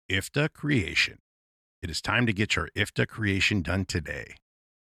Ifta creation. It is time to get your Ifta creation done today.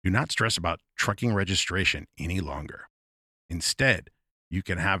 Do not stress about trucking registration any longer. Instead, you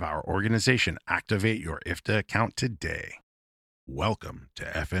can have our organization activate your Ifta account today. Welcome to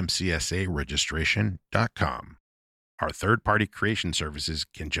fmcsaregistration.com. Our third-party creation services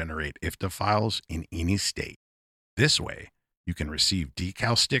can generate Ifta files in any state. This way, you can receive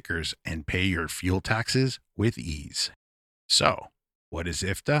decal stickers and pay your fuel taxes with ease. So, what is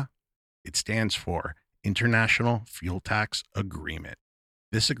Ifta? It stands for International Fuel Tax Agreement.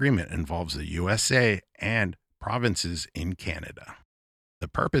 This agreement involves the USA and provinces in Canada. The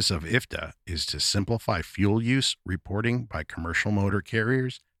purpose of Ifta is to simplify fuel use reporting by commercial motor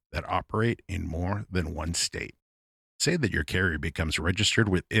carriers that operate in more than one state. Say that your carrier becomes registered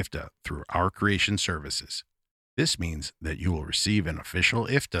with Ifta through our creation services. This means that you will receive an official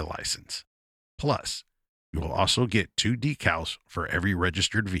Ifta license. Plus, you will also get 2 decals for every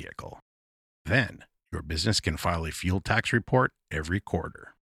registered vehicle. Then, your business can file a fuel tax report every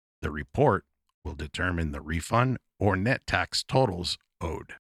quarter. The report will determine the refund or net tax totals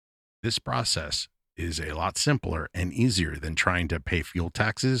owed. This process is a lot simpler and easier than trying to pay fuel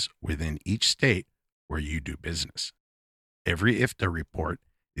taxes within each state where you do business. Every Ifta report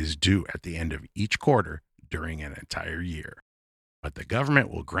is due at the end of each quarter during an entire year, but the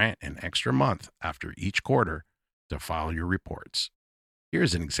government will grant an extra month after each quarter to file your reports.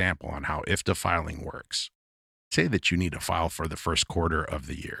 Here's an example on how Ifta filing works. Say that you need to file for the first quarter of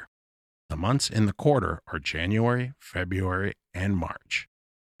the year. The months in the quarter are January, February, and March.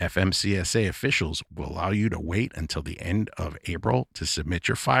 FMCSA officials will allow you to wait until the end of April to submit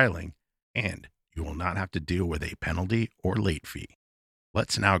your filing, and you will not have to deal with a penalty or late fee.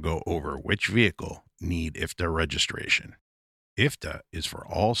 Let's now go over which vehicle need Ifta registration. Ifta is for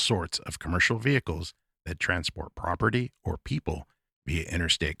all sorts of commercial vehicles that transport property or people via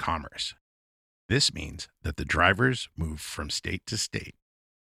interstate commerce. This means that the drivers move from state to state.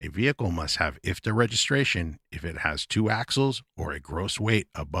 A vehicle must have Ifta registration if it has 2 axles or a gross weight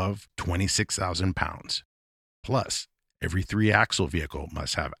above 26,000 pounds. Plus, every 3-axle vehicle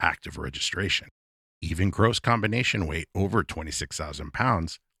must have active registration. Even gross combination weight over 26,000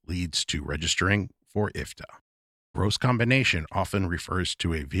 pounds leads to registering for Ifta. Gross combination often refers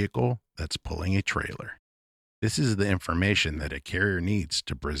to a vehicle that's pulling a trailer. This is the information that a carrier needs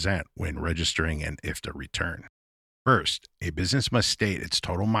to present when registering an Ifta return. First, a business must state its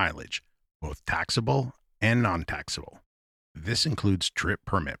total mileage, both taxable and non-taxable. This includes trip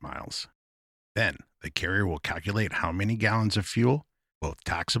permit miles. Then, the carrier will calculate how many gallons of fuel, both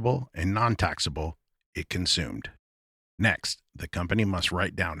taxable and non-taxable, it consumed. Next, the company must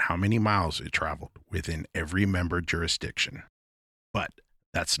write down how many miles it traveled within every member jurisdiction. But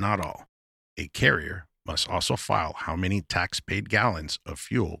that's not all. A carrier must also file how many tax-paid gallons of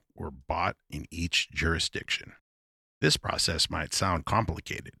fuel were bought in each jurisdiction. This process might sound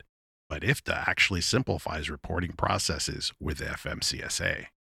complicated, but Ifta actually simplifies reporting processes with FMCSA.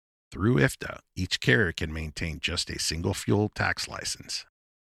 Through Ifta, each carrier can maintain just a single fuel tax license.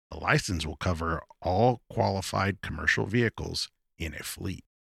 The license will cover all qualified commercial vehicles in a fleet.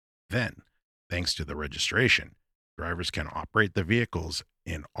 Then, thanks to the registration, drivers can operate the vehicles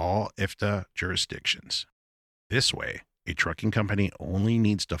in all Ifta jurisdictions. This way, a trucking company only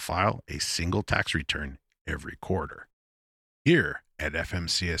needs to file a single tax return every quarter. Here at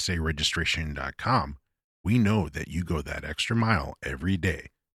fmcsaregistration.com, we know that you go that extra mile every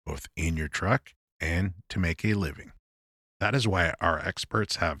day, both in your truck and to make a living. That is why our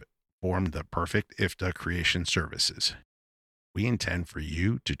experts have formed the perfect Ifta creation services. We intend for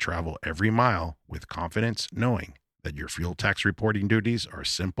you to travel every mile with confidence, knowing that your fuel tax reporting duties are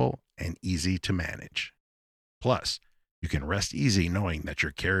simple and easy to manage. Plus, you can rest easy knowing that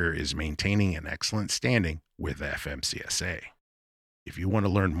your carrier is maintaining an excellent standing with FMCSA. If you want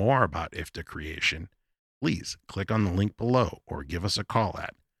to learn more about Ifta creation, please click on the link below or give us a call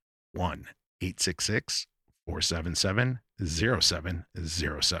at 1-866-477-0707.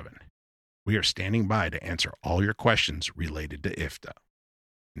 We are standing by to answer all your questions related to Ifta.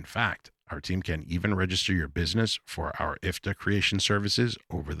 In fact, our team can even register your business for our Ifta creation services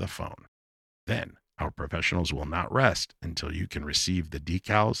over the phone. Then, our professionals will not rest until you can receive the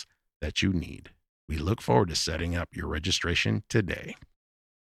decals that you need. We look forward to setting up your registration today.